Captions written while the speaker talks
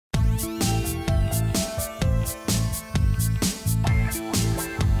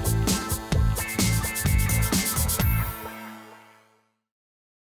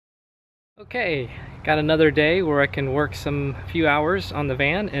Okay, got another day where I can work some few hours on the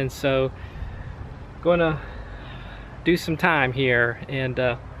van, and so gonna do some time here and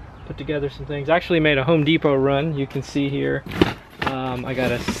put together some things. I actually made a Home Depot run. You can see here I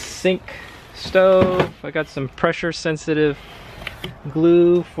got a sink stove, I got some pressure sensitive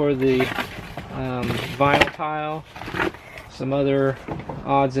glue for the vinyl tile, some other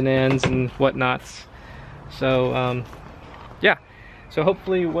odds and ends and whatnots. So yeah, so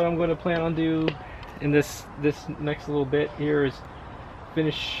hopefully what I'm going to plan on do in this next little bit here is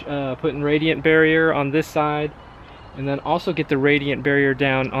finish putting radiant barrier on this side, and then also get the radiant barrier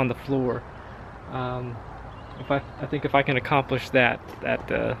down on the floor. I think if I can accomplish that,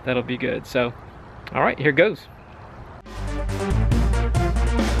 that'll be good. So all right, here goes.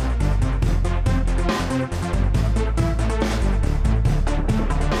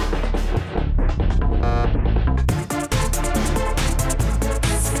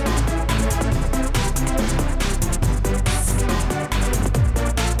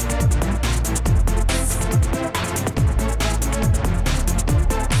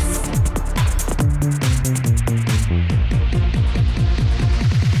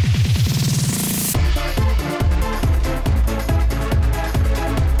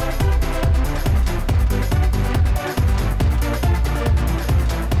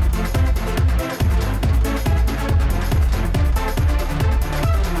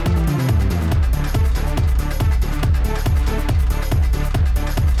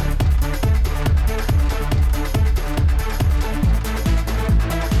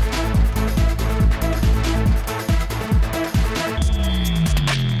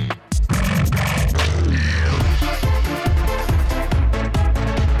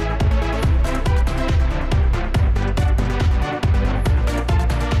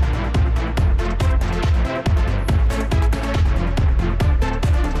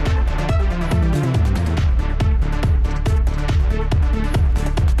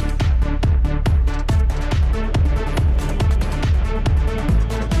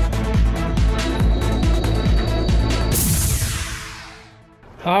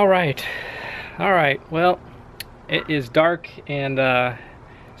 All right, well, it is dark and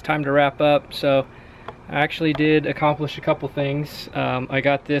it's time to wrap up. So I actually did accomplish a couple things. I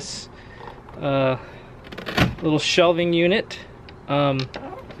got this little shelving unit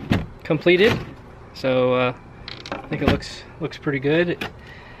completed, so I think it looks pretty good.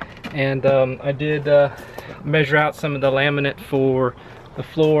 And I did measure out some of the laminate for the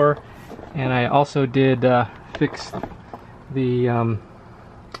floor, and I also did fix the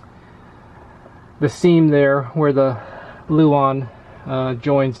seam there where the Luan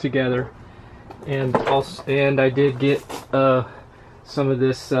joins together, and I did get some of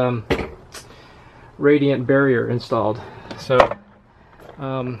this radiant barrier installed. So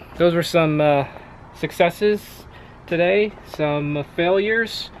those were some successes today. Some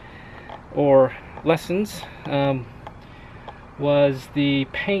failures or lessons was the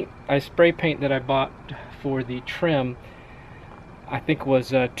paint, spray paint that I bought for the trim. I think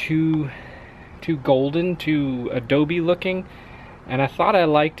was too golden, too adobe looking, and I thought I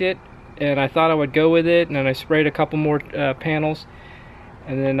liked it, and I thought I would go with it, and then I sprayed a couple more panels,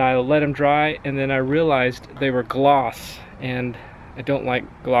 and then I let them dry, and then I realized they were gloss, and I don't like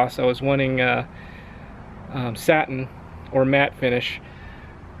gloss. I was wanting satin or matte finish.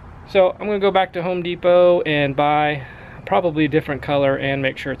 So I'm gonna go back to Home Depot and buy probably a different color and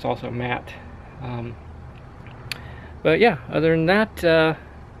make sure it's also matte. But yeah, other than that,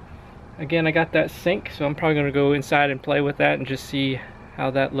 again, I got that sink, so I'm probably going to go inside and play with that and just see how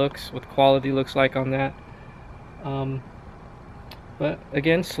that looks, what the quality looks like on that. But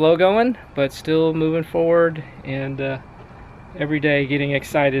again, slow going, but still moving forward, and every day getting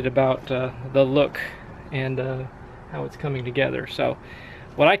excited about the look and how it's coming together. So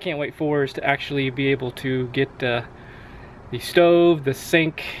what I can't wait for is to actually be able to get the stove, the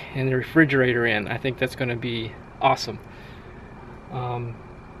sink, and the refrigerator in. I think that's going to be awesome.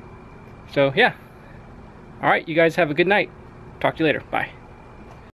 So yeah, all right, you guys have a good night. Talk to you later. Bye.